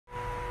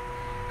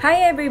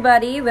Hi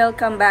everybody,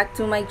 welcome back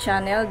to my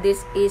channel.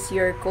 This is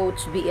your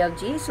coach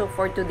BLG. So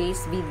for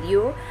today's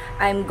video,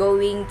 I'm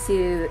going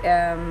to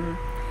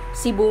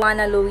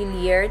Cebuana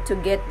Lhullier to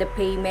get the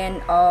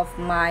payment of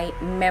my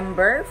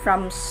member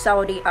from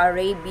Saudi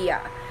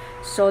Arabia.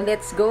 So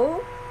let's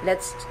go.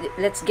 Let's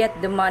get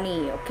the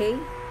money, okay?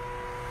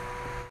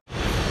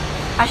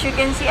 As you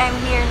can see, I'm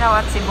here now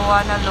at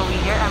Cebuana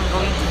Lhullier. I'm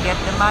going to get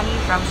the money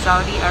from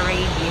Saudi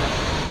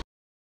Arabia.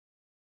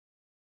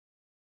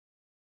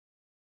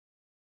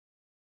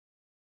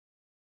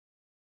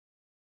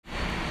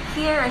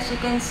 Here, as you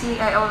can see,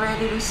 I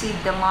already received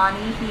the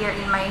money here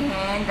in my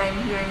hand. I'm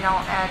here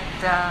now at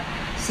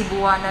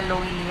Cebuana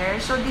Lhullier.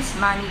 So this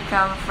money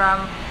come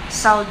from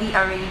Saudi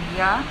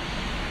Arabia.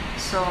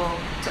 So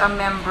to a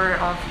member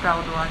of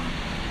Crowd1.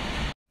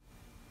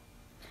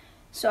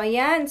 So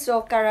ayan,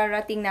 so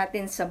kararating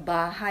natin sa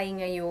bahay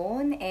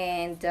ngayon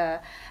and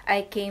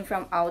I came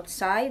from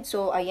outside.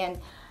 So ayan,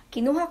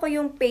 kinuha ko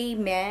yung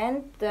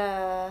payment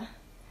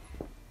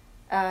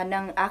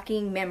ng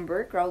aking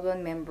member,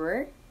 Crowd1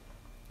 member.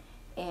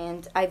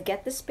 And I've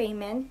get this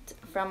payment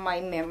from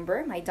my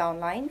member, my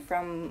downline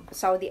from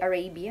Saudi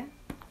Arabia.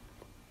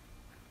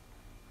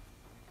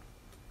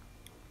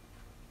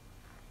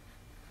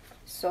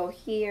 So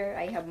here,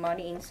 I have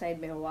money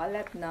inside my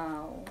wallet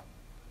now.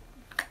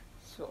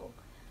 So,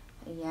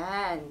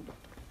 ayan.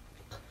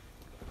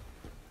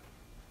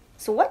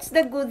 So what's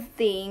the good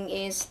thing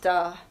is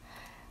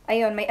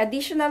ayun, may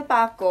additional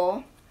pa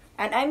ako.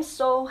 And I'm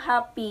so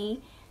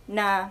happy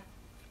na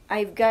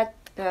I've got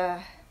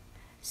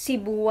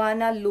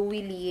Cebuana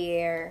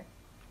Lhullier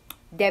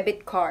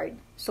debit card.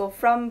 So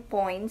from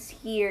points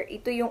here,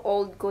 ito yung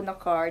old ko na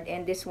card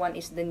and this one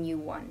is the new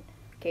one.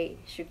 Okay,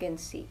 as you can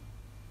see.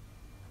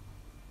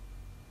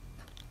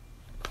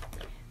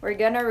 We're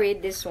gonna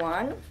read this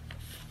one.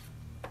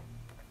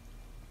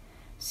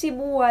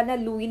 Cebuana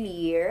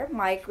Lhullier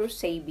Micro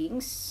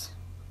Savings,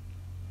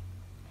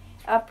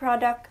 a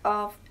product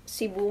of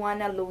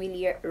Cebuana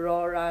Lhullier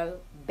Rural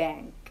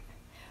Bank.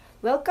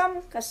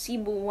 Welcome ka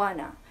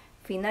Cebuana.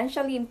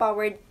 Financially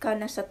empowered ka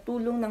na sa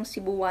tulong ng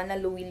Cebuana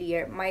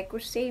Lhullier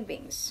Micro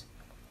Savings.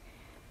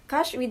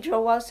 Cash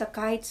withdrawal sa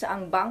kahit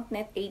saang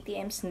banknet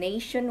ATMs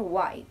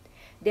nationwide.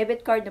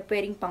 Debit card na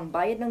pwedeng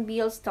pangbayad ng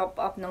bills,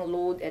 top-up ng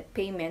load at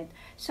payment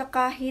sa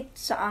kahit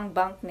saang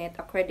banknet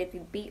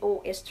accredited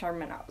POS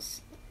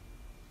terminals.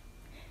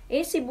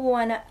 A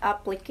Cebuana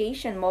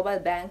application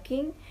mobile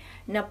banking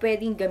na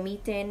pwedeng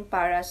gamitin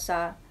para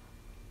sa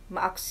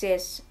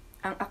ma-access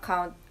ang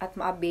account at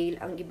ma-avail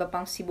ang iba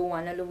pang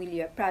Cebuana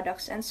Lhullier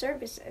products and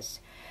services.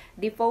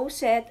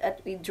 Deposit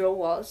at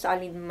withdrawal sa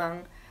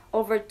alinmang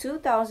over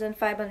 2,500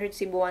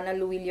 Cebuana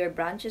Lhullier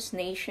branches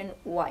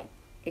nationwide.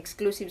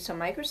 Exclusive sa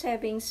micro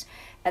savings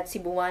at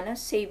Cebuana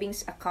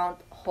savings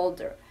account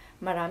holder.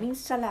 Maraming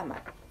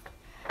salamat.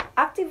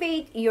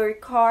 Activate your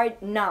card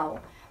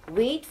now.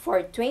 Wait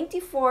for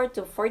 24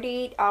 to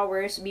 48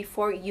 hours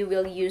before you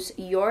will use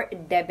your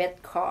debit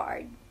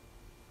card.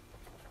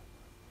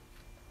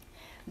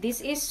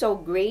 This is so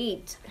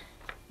great,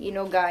 you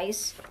know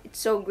guys, it's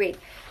so great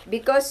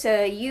because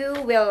you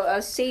will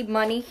save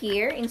money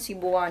here in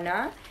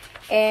Cebuana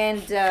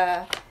and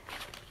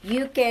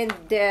you can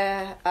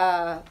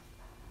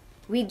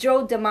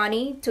withdraw the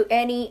money to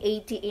any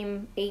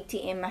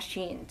ATM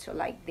machine, so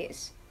like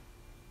this.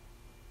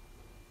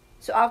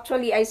 So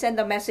actually I sent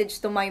a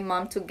message to my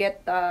mom to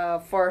get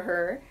for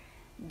her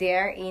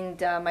there in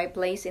my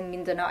place in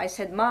Mindanao. I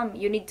said, Mom,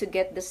 you need to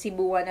get the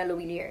Cebuana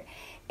Lhullier.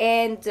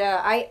 And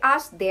I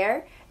asked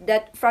there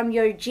that from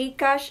your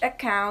GCash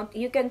account,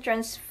 you can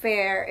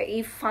transfer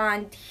a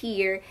fund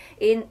here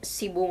in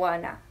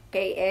Cebuana.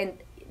 Okay,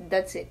 and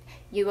that's it.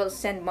 You will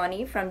send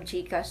money from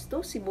GCash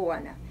to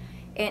Cebuana.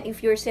 And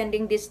if you're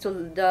sending this to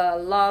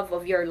the love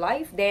of your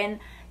life,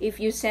 then if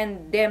you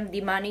send them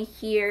the money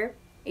here,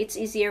 it's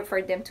easier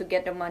for them to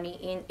get the money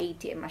in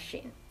ATM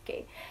machine.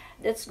 Okay,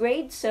 that's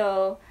great.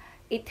 So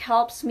it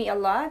helps me a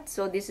lot.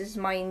 So this is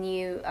my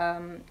new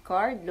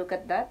card. Look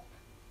at that.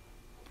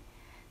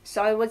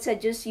 So I would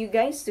suggest you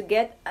guys to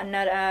get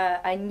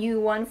a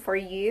new one for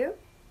you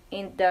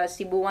in the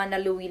Cebuana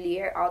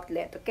Lhullier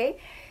outlet.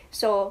 Okay,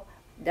 so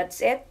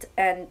that's it.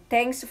 And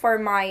thanks for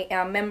my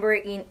member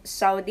in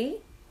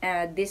Saudi.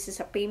 This is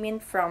a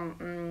payment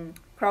from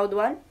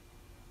Crowd1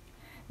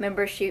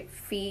 membership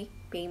fee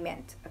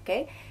payment.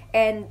 Okay,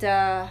 and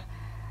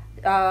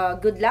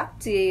good luck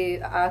to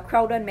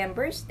Crowd1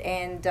 members,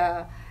 and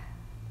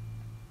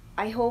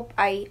I hope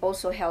I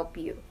also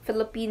help you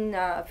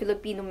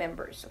Filipino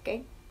members.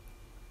 Okay,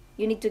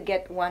 you need to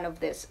get one of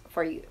this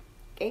for you.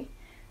 Okay,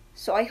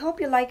 so I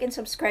hope you like and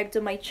subscribe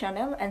to my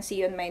channel and see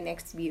you on my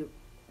next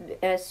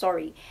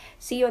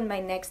see you on my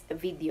next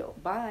video.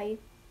 Bye.